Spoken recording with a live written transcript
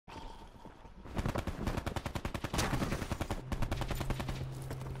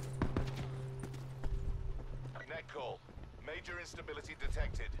Major instability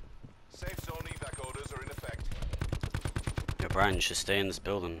detected. Safe zone evac orders are in effect. Yo, Brian, you should stay in this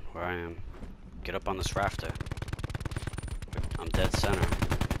building where I am. Get up on this rafter. I'm dead center.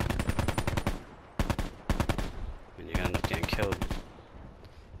 And you're gonna end up getting killed.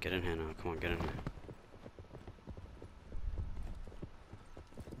 Get in here now. Come on, get in here.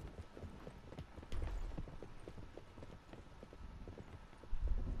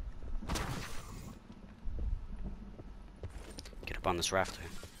 Get up on this rafter.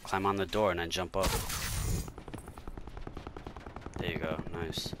 Climb on the door and then jump up. There you go.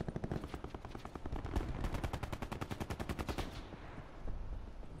 Nice.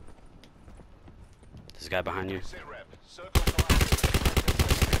 There's a guy behind you. Sit rep. Circle collapse.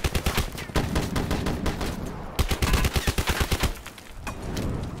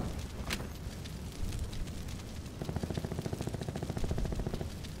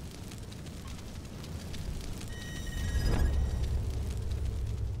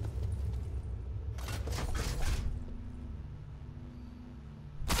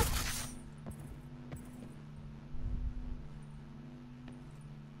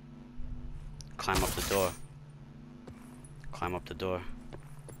 Climb up the door. Climb up the door.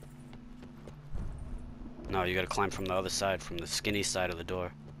 No, you gotta climb from the other side, from the skinny side of the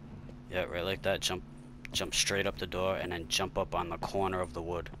door. Yeah, right like that. Jump straight up the door and then jump up on the corner of the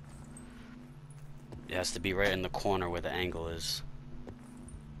wood. It has to be right in the corner where the angle is.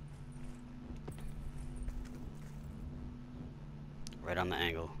 Right on the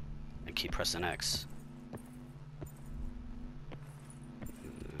angle. And keep pressing X.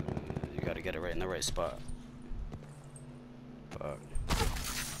 You gotta get it right in the right spot. Fuck.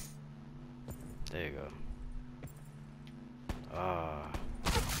 There you go. Ah.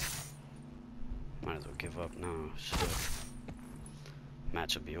 Might as well give up now. Shit.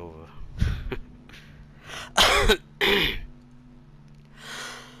 Match will be over.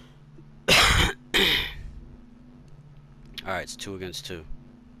 Alright, it's 2 against 2.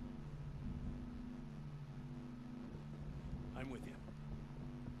 I'm with you.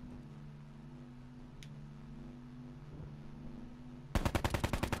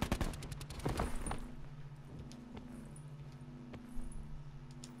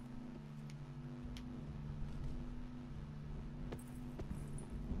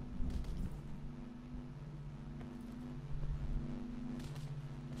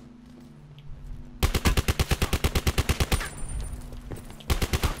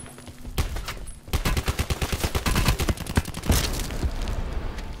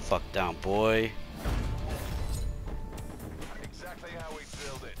 Fuck down, boy. Exactly how we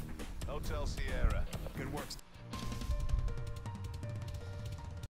drilled it. Hotel Sierra. Good work.